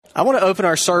I want to open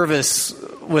our service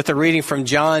with a reading from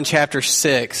John chapter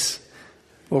 6.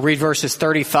 We'll read verses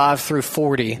 35 through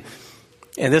 40.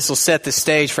 And this will set the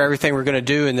stage for everything we're going to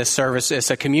do in this service. It's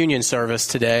a communion service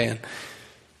today. And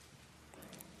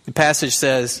the passage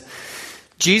says,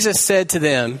 Jesus said to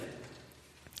them,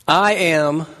 I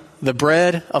am the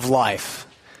bread of life.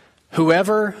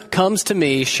 Whoever comes to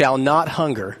me shall not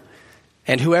hunger,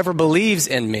 and whoever believes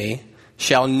in me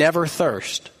shall never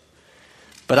thirst.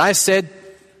 But I said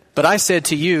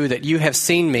to you that you have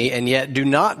seen me and yet do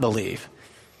not believe.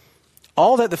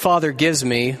 All that the Father gives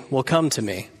me will come to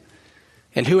me,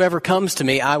 and whoever comes to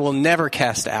me I will never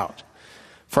cast out.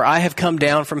 For I have come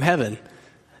down from heaven,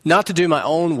 not to do my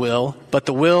own will, but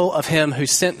the will of him who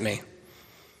sent me.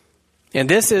 And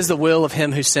this is the will of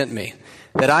him who sent me,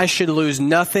 that I should lose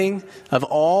nothing of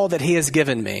all that he has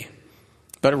given me,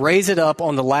 but raise it up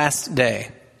on the last day.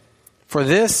 For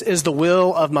this is the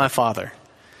will of my Father,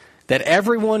 that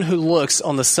everyone who looks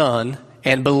on the Son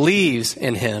and believes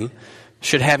in him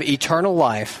should have eternal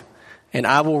life, and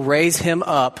I will raise him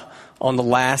up on the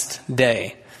last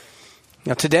day.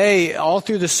 Now today, all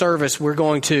through the service, we're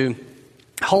going to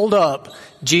hold up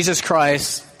Jesus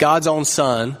Christ, God's own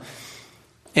Son,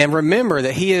 and remember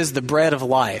that he is the bread of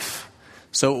life.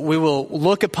 So we will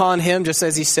look upon him, just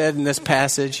as he said in this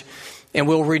passage, and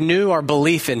we'll renew our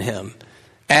belief in him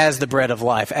as the bread of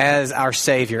life, as our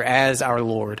Savior, as our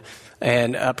Lord.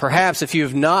 And perhaps if you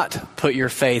have not put your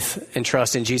faith and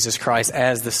trust in Jesus Christ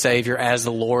as the Savior, as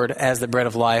the Lord, as the bread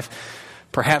of life,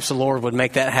 perhaps the Lord would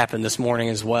make that happen this morning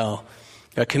as well.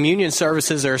 Communion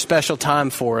services are a special time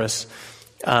for us.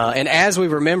 And as we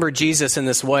remember Jesus in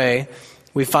this way,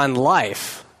 we find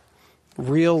life,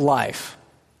 real life,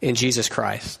 in Jesus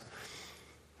Christ.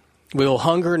 We will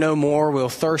hunger no more. We'll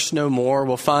thirst no more.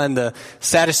 We'll find the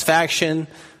satisfaction,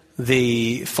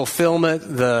 the fulfillment,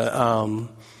 the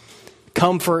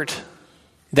comfort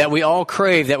that we all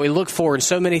crave, that we look for in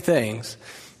so many things.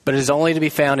 But it is only to be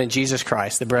found in Jesus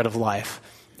Christ, the bread of life.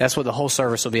 That's what the whole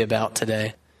service will be about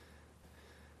today.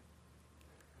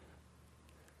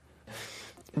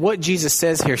 What Jesus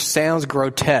says here sounds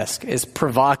grotesque, is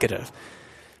provocative.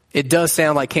 It does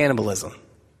sound like cannibalism.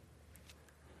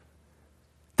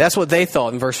 That's what they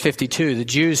thought in verse 52. The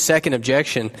Jews' second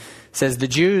objection says, the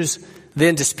Jews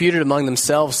then disputed among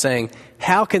themselves, saying,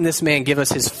 how can this man give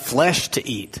us his flesh to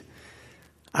eat?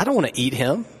 I don't want to eat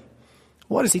him.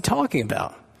 What is he talking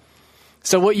about?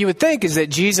 So what you would think is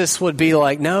that Jesus would be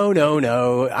like,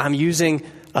 no, I'm using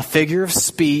a figure of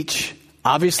speech.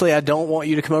 Obviously, I don't want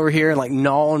you to come over here and like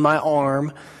gnaw on my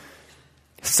arm.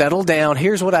 Settle down.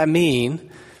 Here's what I mean.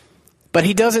 But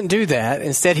he doesn't do that.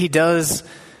 Instead, he does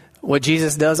what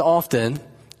Jesus does often,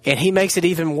 and he makes it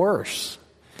even worse.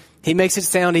 He makes it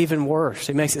sound even worse.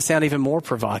 He makes it sound even more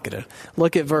provocative.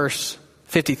 Look at verse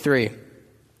 53.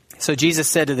 So Jesus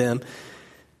said to them,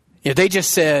 they just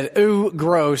said, ooh,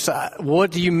 gross. What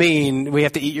do you mean we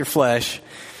have to eat your flesh?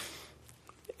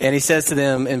 And he says to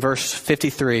them in verse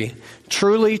 53,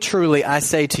 truly, truly, I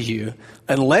say to you,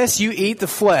 unless you eat the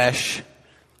flesh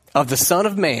of the Son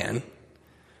of Man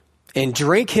and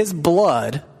drink his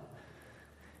blood,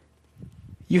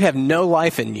 you have no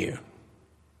life in you.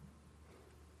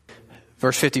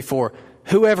 Verse 54,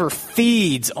 whoever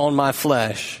feeds on my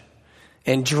flesh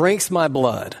and drinks my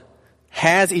blood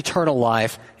has eternal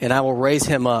life, and I will raise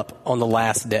him up on the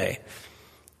last day.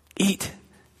 Eat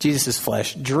Jesus'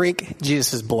 flesh, drink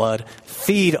Jesus' blood,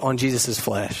 feed on Jesus'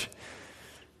 flesh.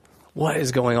 What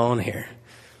is going on here?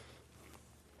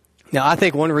 Now, I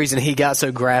think one reason he got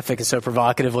so graphic and so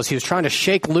provocative was he was trying to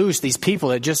shake loose these people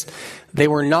that they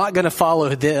were not going to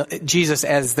follow Jesus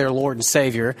as their Lord and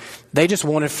Savior. They just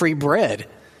wanted free bread.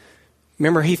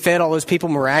 Remember, he fed all those people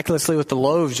miraculously with the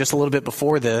loaves just a little bit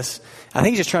before this. I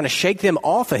think he's just trying to shake them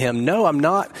off of him. No, I'm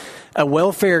not a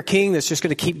welfare king that's just going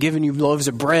to keep giving you loaves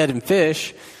of bread and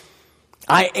fish.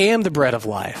 I am the bread of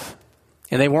life.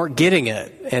 And they weren't getting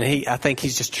it. And I think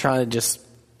he's just trying to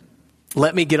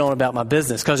let me get on about my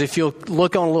business. Because if you'll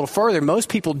look on a little further, most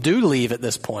people do leave at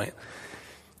this point.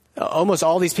 Almost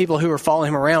all these people who are following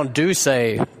him around do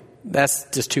say, that's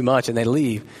just too much, and they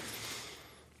leave.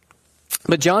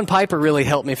 But John Piper really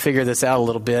helped me figure this out a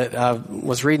little bit. I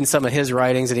was reading some of his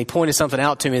writings, and he pointed something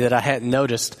out to me that I hadn't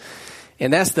noticed.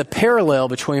 And that's the parallel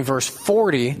between verse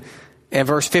 40 and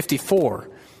verse 54.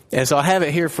 And so I have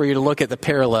it here for you to look at the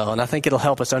parallel, and I think it'll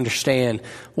help us understand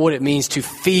what it means to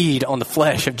feed on the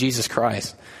flesh of Jesus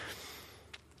Christ.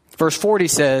 Verse 40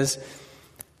 says,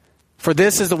 for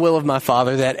this is the will of my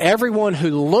Father, that everyone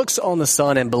who looks on the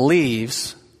Son and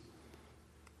believes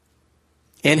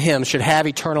in him should have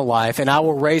eternal life, and I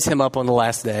will raise him up on the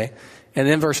last day. And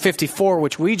then verse 54,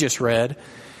 which we just read,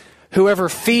 Whoever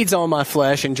feeds on my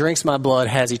flesh and drinks my blood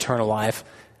has eternal life,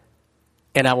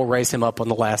 and I will raise him up on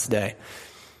the last day.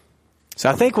 So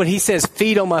I think when he says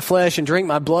feed on my flesh and drink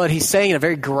my blood, he's saying in a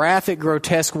very graphic,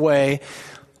 grotesque way,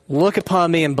 look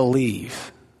upon me and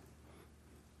believe.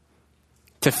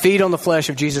 To feed on the flesh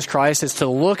of Jesus Christ is to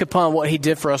look upon what he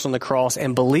did for us on the cross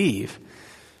and believe.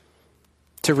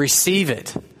 To receive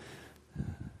it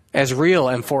as real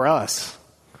and for us.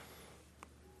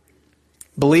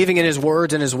 Believing in his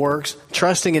words and his works,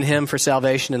 trusting in him for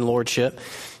salvation and lordship.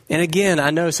 And again, I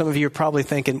know some of you are probably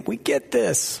thinking, we get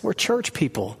this. We're church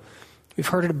people. We've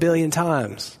heard it a billion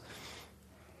times.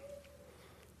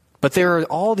 But there are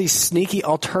all these sneaky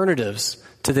alternatives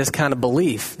to this kind of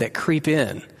belief that creep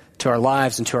in to our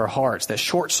lives and to our hearts, that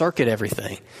short circuit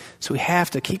everything. So we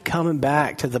have to keep coming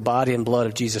back to the body and blood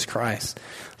of Jesus Christ,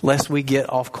 lest we get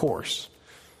off course.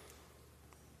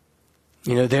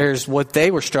 You know, there's what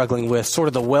they were struggling with, sort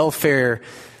of the welfare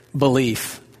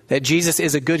belief that Jesus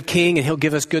is a good king and he'll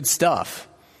give us good stuff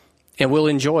and we'll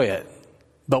enjoy it.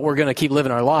 But we're going to keep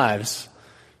living our lives.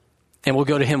 And we'll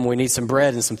go to him when we need some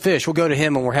bread and some fish. We'll go to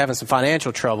him when we're having some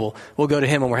financial trouble. We'll go to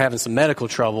him when we're having some medical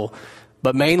trouble.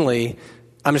 But mainly,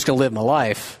 I'm just going to live my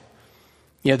life.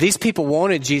 You know, these people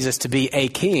wanted Jesus to be a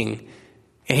king,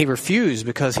 and he refused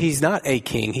because he's not a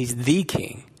king. He's the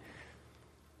king.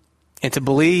 And to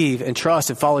believe and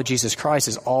trust and follow Jesus Christ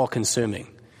is all-consuming.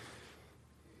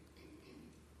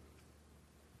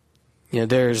 You know,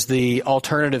 there's the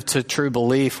alternative to true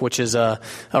belief, which is a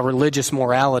religious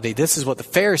morality. This is what the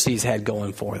Pharisees had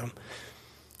going for them.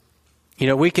 You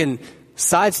know, we can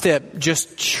sidestep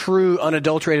just true,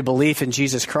 unadulterated belief in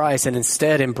Jesus Christ and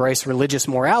instead embrace religious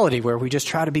morality where we just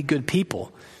try to be good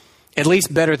people, at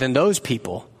least better than those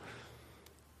people.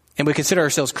 And we consider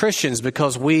ourselves Christians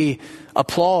because we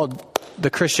applaud the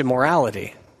Christian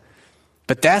morality.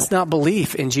 But that's not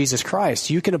belief in Jesus Christ.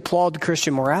 You can applaud the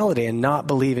Christian morality and not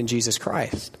believe in Jesus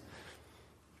Christ.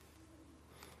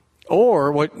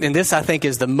 Or, and this I think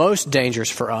is the most dangerous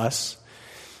for us,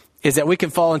 is that we can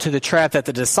fall into the trap that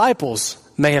the disciples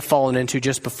may have fallen into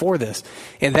just before this.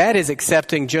 And that is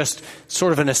accepting just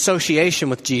sort of an association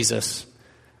with Jesus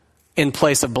in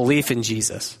place of belief in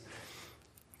Jesus.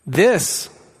 This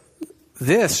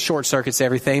short circuits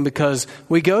everything because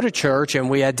we go to church and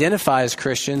we identify as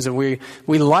Christians and we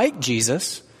like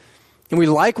Jesus and we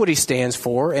like what he stands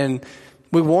for and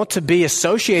we want to be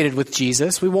associated with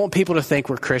Jesus. We want people to think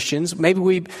we're Christians. Maybe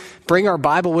we bring our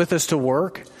Bible with us to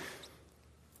work.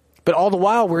 But all the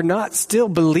while, we're not still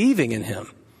believing in him.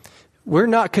 We're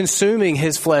not consuming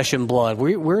his flesh and blood.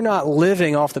 We're not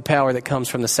living off the power that comes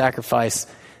from the sacrifice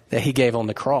that he gave on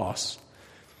the cross.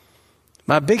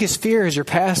 My biggest fear as your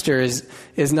pastor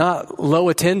is not low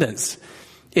attendance.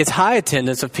 It's high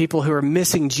attendance of people who are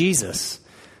missing Jesus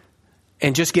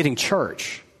and just getting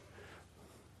church.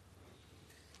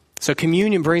 So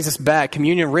communion brings us back.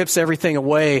 Communion rips everything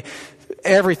away,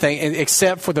 everything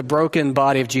except for the broken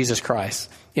body of Jesus Christ.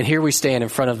 And here we stand in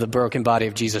front of the broken body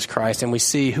of Jesus Christ and we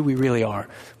see who we really are,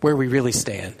 where we really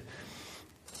stand.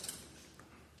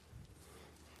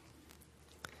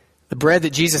 The bread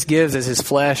that Jesus gives is his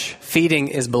flesh. Feeding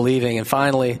is believing. And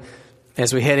finally,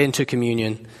 as we head into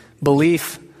communion,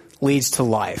 belief leads to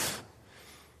life.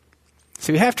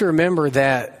 So we have to remember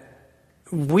that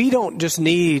we don't just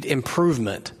need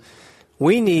improvement.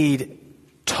 We need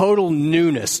total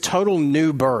newness, total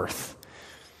new birth.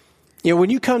 You know, when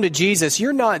you come to Jesus,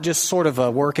 you're not just sort of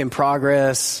a work in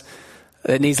progress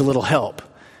that needs a little help.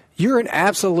 You're an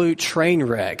absolute train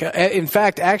wreck. In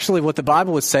fact, actually what the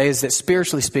Bible would say is that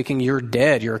spiritually speaking, you're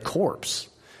dead. You're a corpse.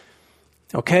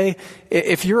 Okay?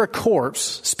 If you're a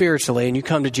corpse spiritually and you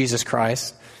come to Jesus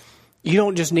Christ, you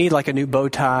don't just need like a new bow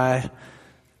tie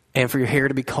and for your hair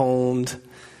to be combed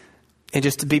and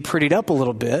just to be prettied up a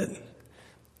little bit. You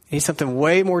need something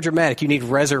way more dramatic. You need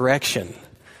resurrection.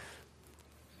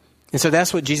 And so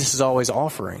that's what Jesus is always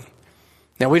offering.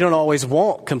 Now, we don't always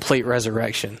want complete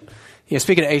resurrection. You know,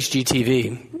 speaking of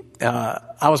HGTV,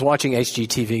 I was watching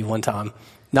HGTV one time.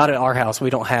 Not at our house. We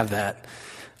don't have that.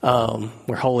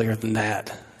 We're holier than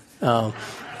that.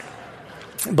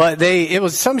 But it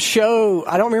was some show.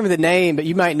 I don't remember the name, but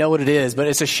you might know what it is. But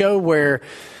it's a show where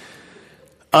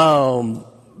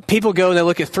people go and they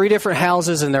look at 3 different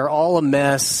houses and they're all a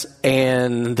mess.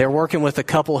 And they're working with a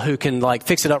couple who can like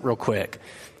fix it up real quick.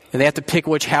 And they have to pick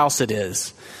which house it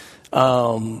is.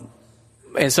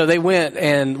 And so they went,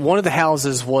 and one of the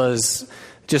houses was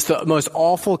just the most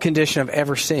awful condition I've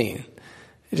ever seen.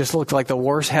 It just looked like the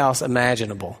worst house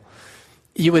imaginable.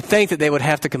 You would think that they would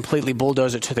have to completely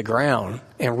bulldoze it to the ground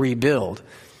and rebuild.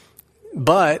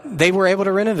 But they were able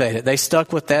to renovate it. They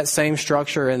stuck with that same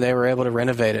structure and they were able to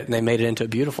renovate it and they made it into a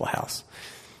beautiful house.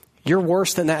 You're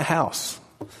worse than that house.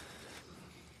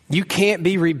 You can't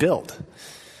be rebuilt.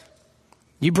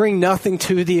 You bring nothing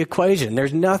to the equation.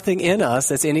 There's nothing in us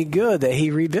that's any good that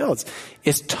he rebuilds.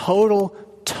 It's total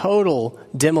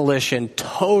demolition,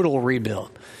 total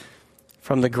rebuild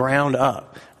from the ground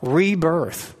up.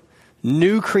 Rebirth,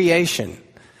 new creation.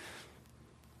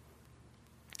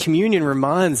 Communion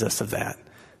reminds us of that.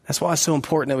 That's why it's so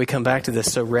important that we come back to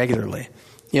this so regularly.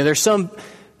 There's some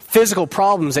physical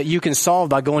problems that you can solve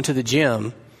by going to the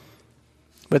gym,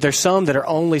 but there's some that are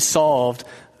only solved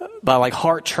by like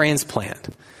heart transplant.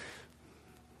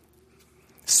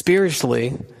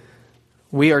 Spiritually,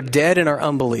 we are dead in our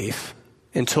unbelief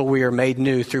until we are made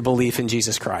new through belief in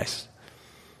Jesus Christ.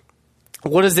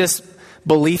 What does this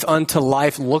belief unto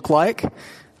life look like?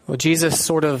 Well, Jesus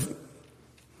sort of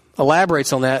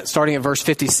elaborates on that starting at verse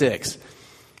 56.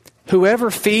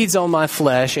 Whoever feeds on my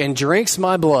flesh and drinks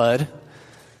my blood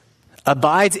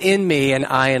abides in me and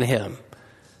I in him.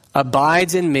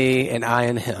 Abides in me and I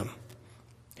in him.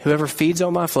 Whoever feeds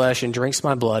on my flesh and drinks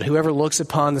my blood, whoever looks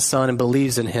upon the Son and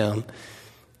believes in him,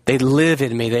 they live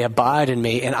in me, they abide in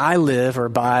me, and I live or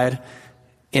abide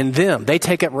in them. They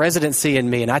take up residency in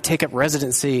me, and I take up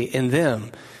residency in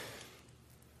them.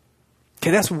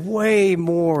 Okay, that's way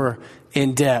more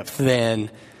in depth than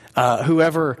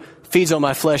whoever feeds on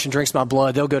my flesh and drinks my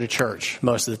blood, they'll go to church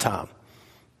most of the time.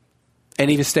 And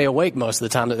even stay awake most of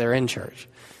the time that they're in church.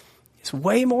 It's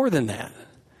way more than that.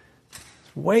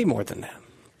 Way more than that.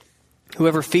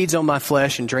 Whoever feeds on my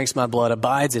flesh and drinks my blood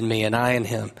abides in me and I in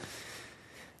him.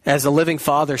 As the living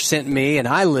Father sent me and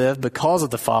I live because of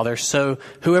the Father, so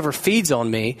whoever feeds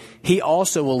on me, he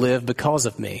also will live because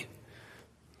of me.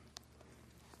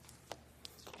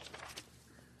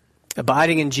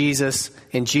 Abiding in Jesus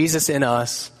in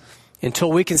us,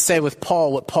 until we can say with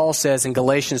Paul what Paul says in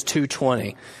Galatians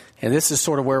 2:20. And this is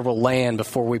sort of where we'll land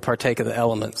before we partake of the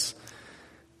elements.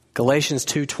 Galatians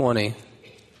 2:20.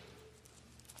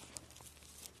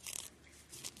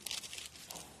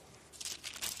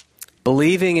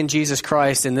 Believing in Jesus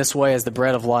Christ in this way as the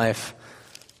bread of life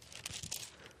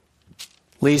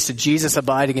leads to Jesus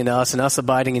abiding in us and us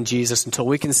abiding in Jesus until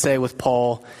we can say with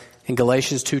Paul in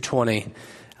Galatians 2:20,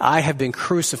 I have been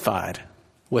crucified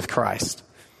with Christ.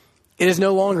 It is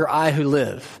no longer I who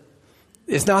live.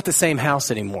 It's not the same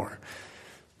house anymore.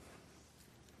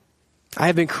 I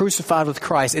have been crucified with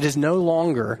Christ. It is no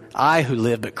longer I who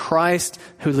live, but Christ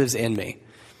who lives in me.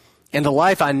 And the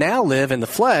life I now live in the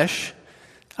flesh,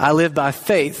 I live by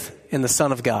faith in the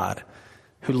Son of God,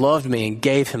 who loved me and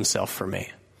gave himself for me.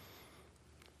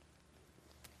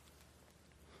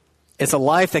 It's a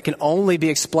life that can only be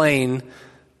explained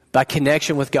by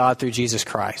connection with God through Jesus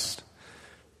Christ.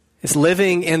 It's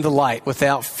living in the light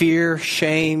without fear,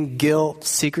 shame, guilt,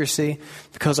 secrecy,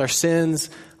 because our sins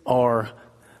are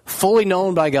fully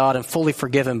known by God and fully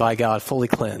forgiven by God, fully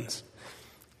cleansed.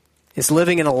 It's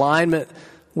living in alignment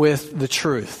with the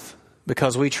truth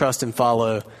because we trust and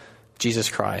follow Jesus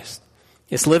Christ.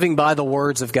 It's living by the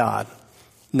words of God,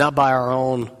 not by our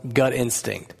own gut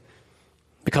instinct,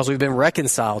 because we've been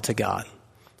reconciled to God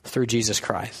through Jesus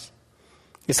Christ.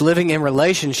 It's living in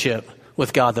relationship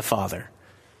with God the Father,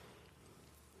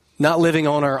 not living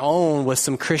on our own with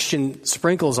some Christian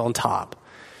sprinkles on top.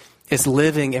 It's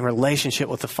living in relationship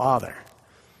with the Father.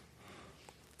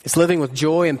 It's living with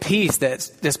joy and peace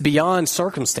that's beyond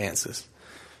circumstances.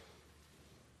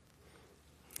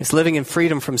 It's living in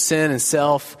freedom from sin and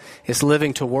self. It's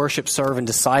living to worship, serve, and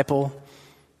disciple.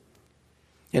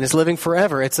 And it's living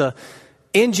forever.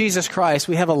 In Jesus Christ,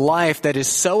 we have a life that is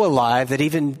so alive that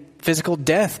even physical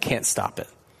death can't stop it.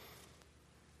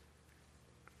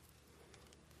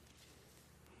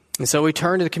 And so we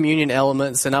turn to the communion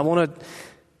elements, and I want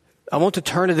to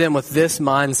turn to them with this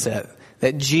mindset,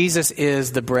 that Jesus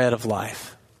is the bread of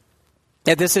life.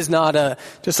 That this is not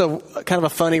just a kind of a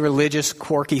funny religious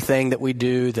quirky thing that we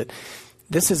do, that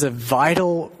this is a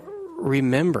vital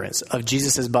remembrance of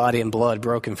Jesus' body and blood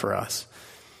broken for us.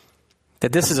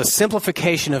 That this is a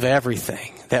simplification of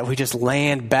everything, that we just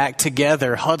land back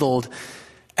together, huddled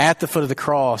at the foot of the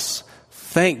cross.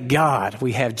 Thank God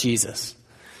we have Jesus.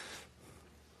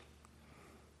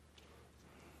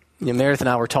 Meredith and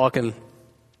I were talking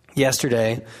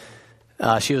yesterday.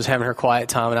 She was having her quiet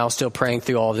time, and I was still praying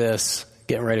through all this,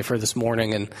 getting ready for this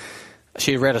morning. And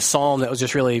she had read a psalm that was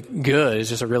just really good. It's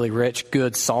just a really rich,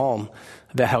 good psalm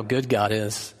about how good God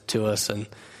is to us. And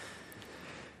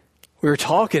we were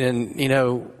talking, and,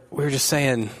 we were just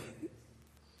saying,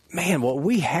 man, what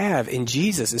we have in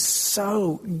Jesus is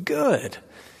so good.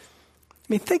 I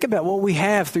mean, think about what we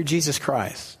have through Jesus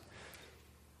Christ.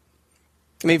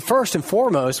 I mean, first and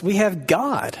foremost, we have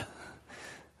God.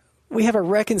 We have a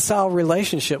reconciled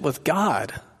relationship with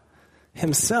God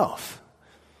himself.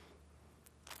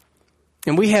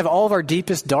 And we have all of our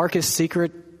deepest, darkest,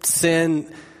 secret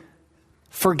sin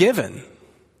forgiven.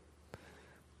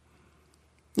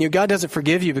 You know, God doesn't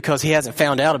forgive you because he hasn't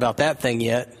found out about that thing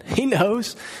yet. He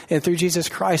knows. And through Jesus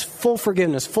Christ, full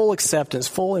forgiveness, full acceptance,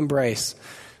 full embrace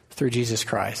through Jesus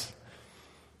Christ.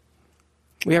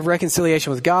 We have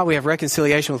reconciliation with God. We have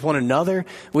reconciliation with one another.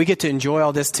 We get to enjoy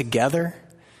all this together.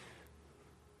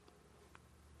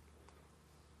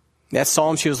 That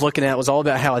psalm she was looking at was all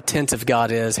about how attentive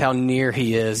God is, how near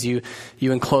he is. You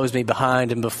enclose me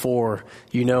behind and before.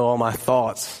 You know all my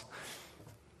thoughts.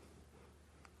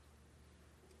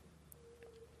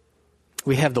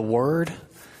 We have the Word.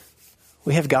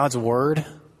 We have God's Word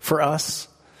for us.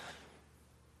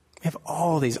 We have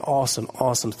all these awesome,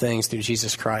 awesome things through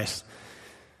Jesus Christ.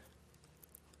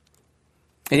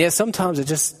 And yet sometimes it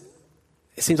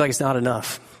seems like it's not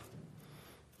enough.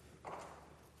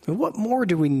 And what more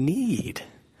do we need?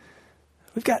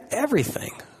 We've got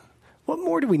everything. What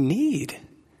more do we need?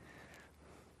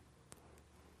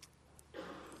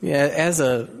 Yeah, as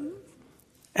a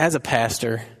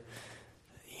pastor,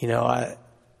 you know, I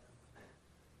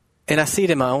see it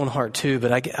in my own heart too,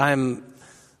 but I'm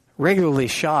regularly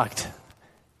shocked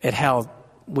at how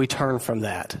we turn from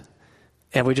that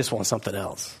and we just want something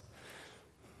else.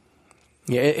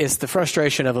 Yeah, it's the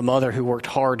frustration of a mother who worked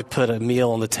hard to put a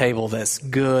meal on the table that's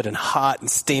good and hot and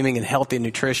steaming and healthy and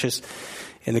nutritious,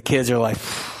 and the kids are like,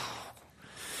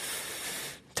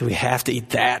 do we have to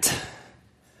eat that?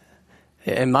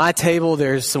 At my table,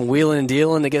 there's some wheeling and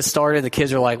dealing that gets started. The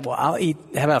kids are like, well, how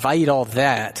about if I eat all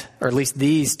that, or at least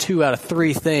these 2 out of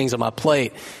 3 things on my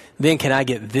plate, then can I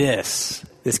get this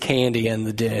candy in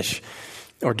the dish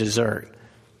or dessert?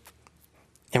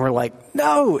 And we're like,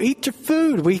 no, eat your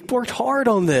food. We worked hard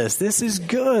on this. This is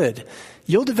good.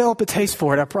 You'll develop a taste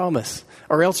for it, I promise.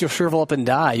 Or else you'll shrivel up and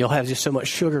die. You'll have just so much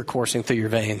sugar coursing through your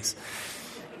veins.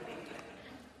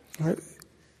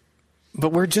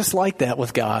 But we're just like that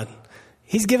with God.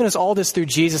 He's given us all this through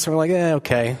Jesus, and we're like,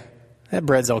 okay, that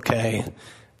bread's okay.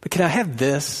 But can I have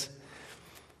this?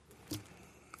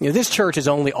 You know, this church is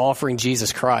only offering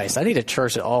Jesus Christ. I need a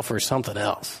church that offers something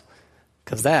else,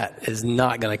 because that is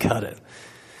not going to cut it.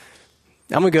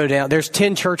 I'm going to go down. There's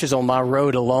 10 churches on my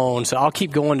road alone, so I'll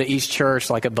keep going to each church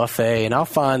like a buffet, and I'll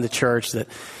find the church that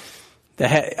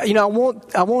you know,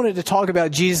 I wanted to talk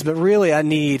about Jesus, but really I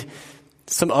need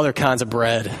some other kinds of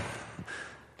bread.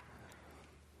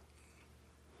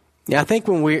 Yeah, I think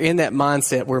when we're in that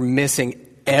mindset, we're missing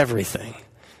everything.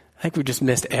 I think we just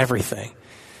missed everything.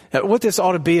 What this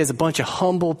ought to be is a bunch of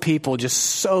humble people just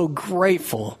so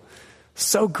grateful,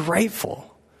 so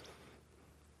grateful,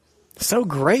 so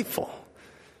grateful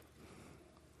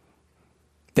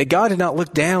that God did not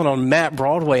look down on Matt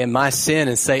Broadway and my sin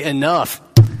and say, enough,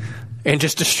 and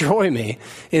just destroy me.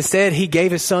 Instead, he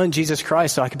gave his son, Jesus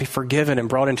Christ, so I could be forgiven and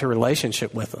brought into a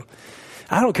relationship with him.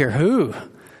 I don't care who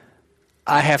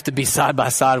I have to be side by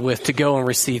side with to go and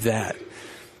receive that.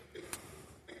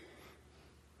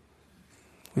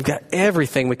 We've got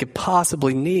everything we could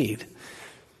possibly need.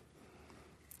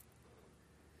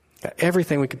 Got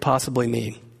everything we could possibly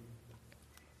need.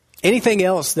 Anything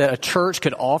else that a church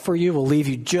could offer you will leave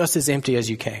you just as empty as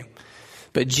you came.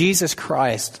 But Jesus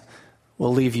Christ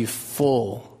will leave you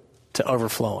full to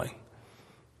overflowing.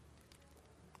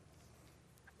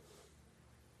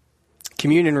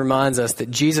 Communion reminds us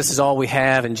that Jesus is all we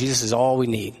have and Jesus is all we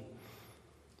need.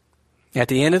 At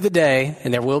the end of the day,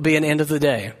 and there will be an end of the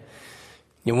day,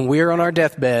 and when we are on our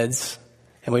deathbeds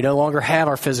and we no longer have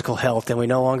our physical health and we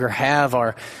no longer have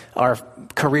our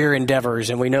career endeavors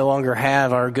and we no longer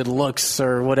have our good looks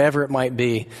or whatever it might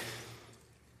be,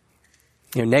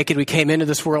 you know, naked we came into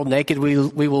this world, naked we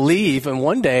will leave, and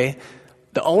one day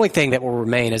the only thing that will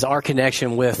remain is our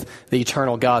connection with the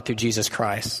eternal God through Jesus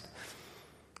Christ.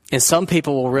 And some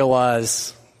people will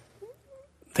realize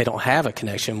they don't have a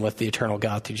connection with the eternal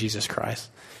God through Jesus Christ.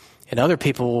 And other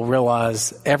people will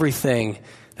realize everything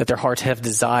that their hearts have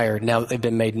desired, now that they've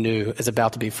been made new, is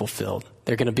about to be fulfilled.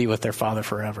 They're going to be with their Father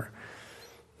forever.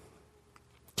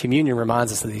 Communion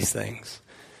reminds us of these things.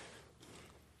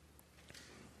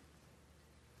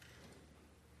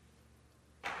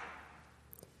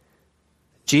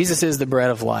 Jesus is the bread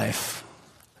of life.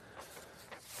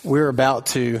 We're about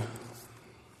to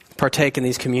partake in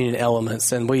these communion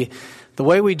elements, and the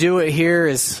way we do it here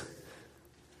is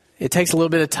it takes a little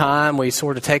bit of time. We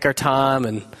sort of take our time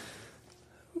and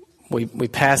we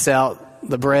pass out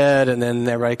the bread, and then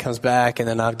everybody comes back, and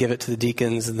then I'll give it to the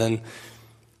deacons, and then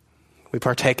we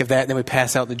partake of that, and then we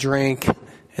pass out the drink,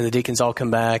 and and the deacons all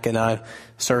come back, and I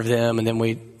serve them, and then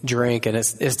we drink. And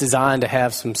it's designed to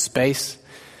have some space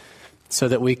so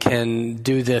that we can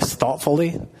do this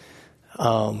thoughtfully.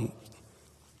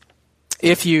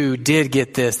 If you did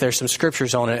get this, there's some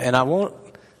scriptures on it, and I want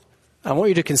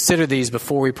you to consider these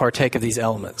before we partake of these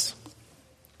elements.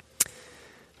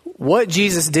 What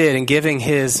Jesus did in giving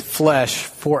his flesh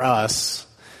for us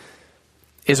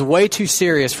is way too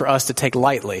serious for us to take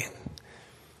lightly.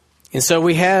 And so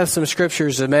we have some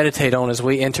scriptures to meditate on as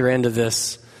we enter into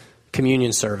this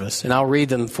communion service, and I'll read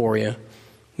them for you.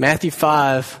 Matthew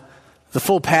 5, the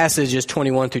full passage is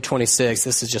 21 through 26.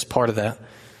 This is just part of that.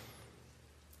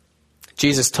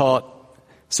 Jesus taught,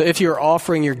 "So if you are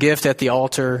offering your gift at the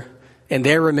altar, and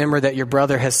there remember that your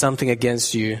brother has something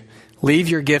against you, leave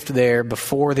your gift there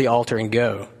before the altar and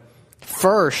go.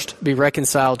 First be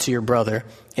reconciled to your brother,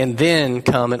 and then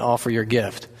come and offer your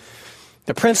gift."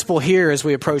 The principle here as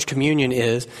we approach communion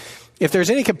is, if there's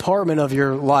any compartment of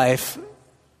your life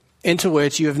into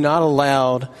which you have not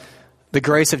allowed the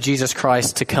grace of Jesus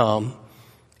Christ to come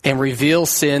and reveal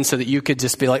sin so that you could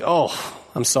just be like, "Oh,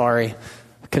 I'm sorry,"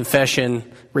 confession,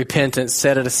 repentance,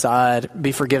 set it aside,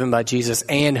 be forgiven by Jesus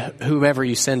and whomever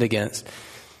you sinned against,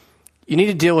 you need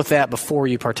to deal with that before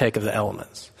you partake of the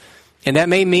elements. And that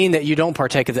may mean that you don't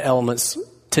partake of the elements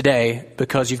today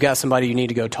because you've got somebody you need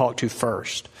to go talk to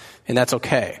first, and that's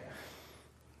okay.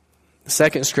 The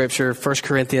second scripture, 1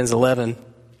 Corinthians 11,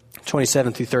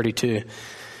 27 through 32.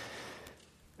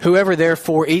 "Whoever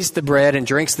therefore eats the bread and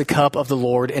drinks the cup of the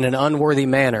Lord in an unworthy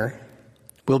manner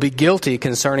will be guilty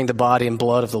concerning the body and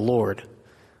blood of the Lord.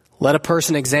 Let a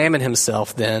person examine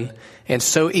himself then, and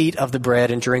so eat of the bread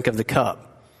and drink of the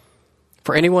cup.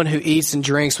 For anyone who eats and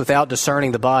drinks without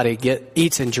discerning the body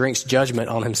eats and drinks judgment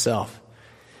on himself.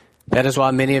 That is why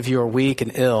many of you are weak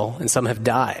and ill, and some have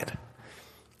died.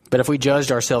 But if we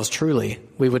judged ourselves truly,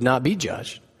 we would not be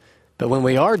judged. But when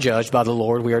we are judged by the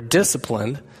Lord, we are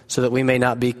disciplined so that we may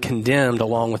not be condemned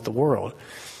along with the world."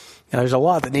 Now, there's a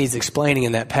lot that needs explaining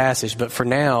in that passage, but for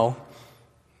now,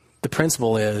 the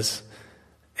principle is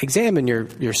examine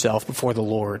yourself before the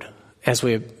Lord as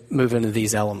we move into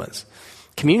these elements.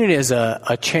 Communion is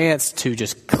a chance to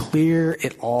just clear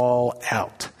it all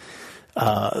out.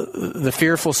 The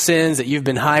fearful sins that you've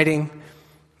been hiding,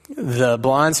 the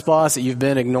blind spots that you've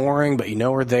been ignoring but you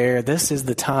know are there, this is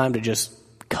the time to just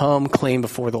come clean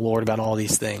before the Lord about all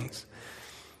these things.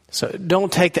 So don't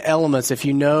take the elements if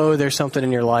you know there's something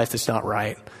in your life that's not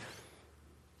right.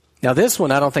 Now this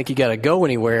one, I don't think you got to go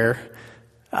anywhere.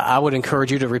 I would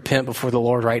encourage you to repent before the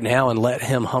Lord right now and let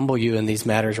him humble you in these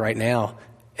matters right now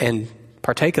and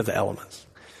partake of the elements.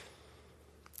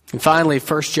 And finally,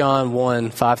 1 John 1,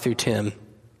 5 through 10.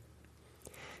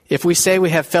 "If we say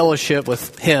we have fellowship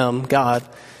with him, God,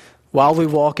 while we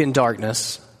walk in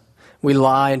darkness, we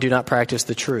lie and do not practice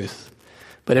the truth.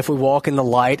 But if we walk in the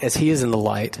light as he is in the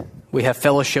light, we have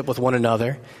fellowship with one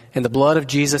another, and the blood of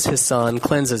Jesus his Son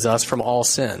cleanses us from all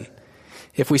sin.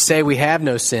 If we say we have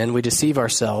no sin, we deceive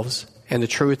ourselves, and the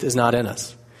truth is not in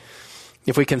us.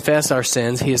 If we confess our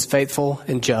sins, he is faithful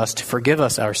and just to forgive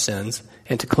us our sins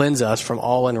and to cleanse us from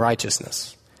all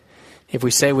unrighteousness. If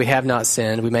we say we have not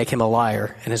sinned, we make him a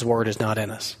liar, and his word is not in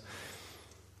us."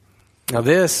 Now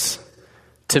this,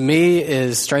 to me,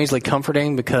 is strangely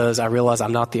comforting because I realize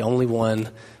I'm not the only one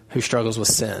who struggles with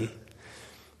sin.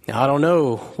 Now, I don't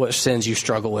know what sins you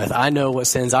struggle with. I know what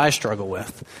sins I struggle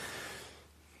with.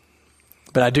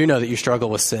 But I do know that you struggle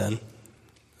with sin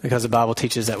because the Bible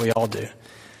teaches that we all do.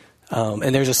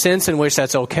 And there's a sense in which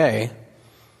that's okay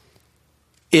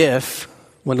if,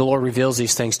 when the Lord reveals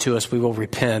these things to us, we will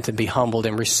repent and be humbled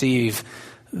and receive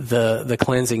the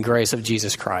cleansing grace of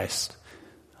Jesus Christ.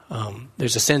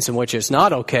 There's a sense in which it's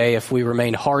not okay if we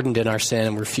remain hardened in our sin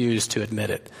and refuse to admit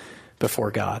it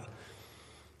before God.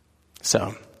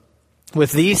 So,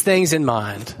 with these things in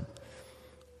mind,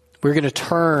 we're going to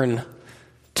turn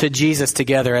to Jesus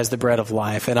together as the bread of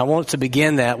life. And I want to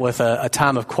begin that with a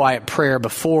time of quiet prayer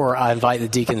before I invite the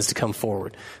deacons to come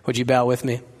forward. Would you bow with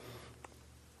me?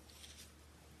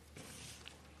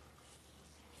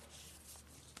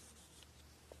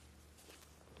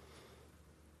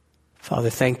 Father,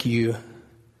 thank you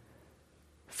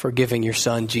for giving your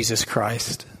Son, Jesus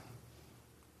Christ.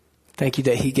 Thank you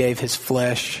that he gave his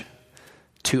flesh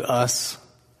to us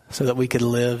so that we could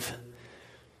live.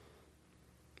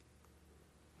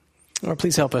 Lord,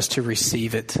 please help us to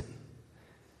receive it.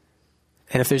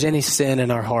 And if there's any sin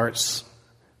in our hearts,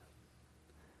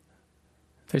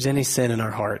 and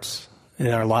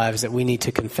in our lives that we need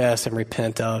to confess and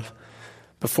repent of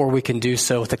before we can do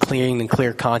so with a clean and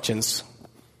clear conscience,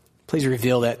 please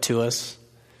reveal that to us.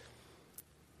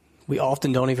 We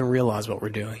often don't even realize what we're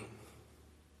doing.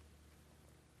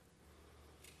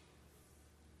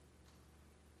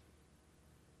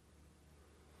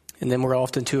 And then we're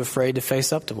often too afraid to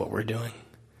face up to what we're doing.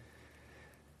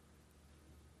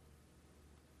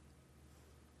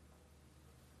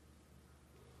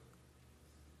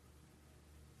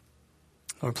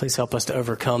 Lord, please help us to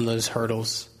overcome those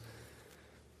hurdles.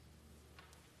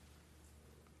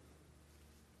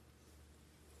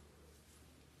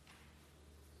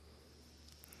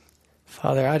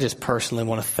 Father, I just personally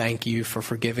want to thank you for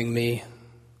forgiving me.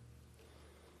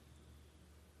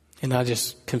 And I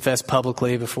just confess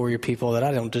publicly before your people that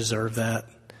I don't deserve that.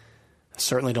 I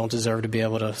certainly don't deserve to be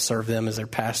able to serve them as their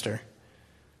pastor.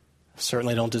 I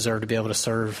certainly don't deserve to be able to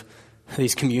serve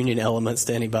these communion elements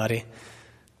to anybody.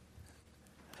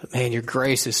 But man, your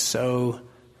grace is so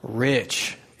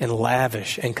rich and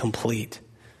lavish and complete.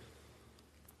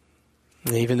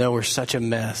 And even though we're such a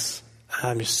mess,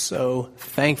 I'm just so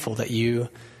thankful that you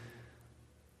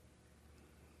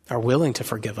are willing to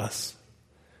forgive us.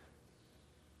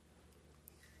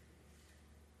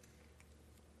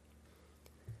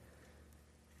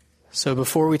 So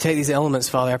before we take these elements,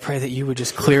 Father, I pray that you would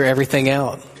just clear everything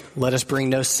out. Let us bring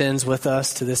no sins with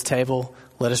us to this table.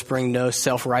 Let us bring no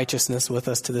self-righteousness with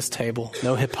us to this table.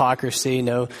 No hypocrisy,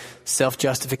 no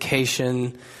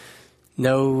self-justification,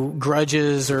 no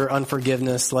grudges or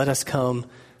unforgiveness. Let us come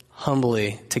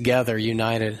humbly together,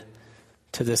 united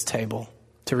to this table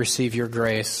to receive your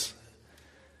grace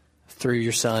through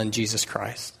your Son, Jesus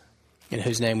Christ, in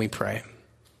whose name we pray.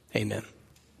 Amen.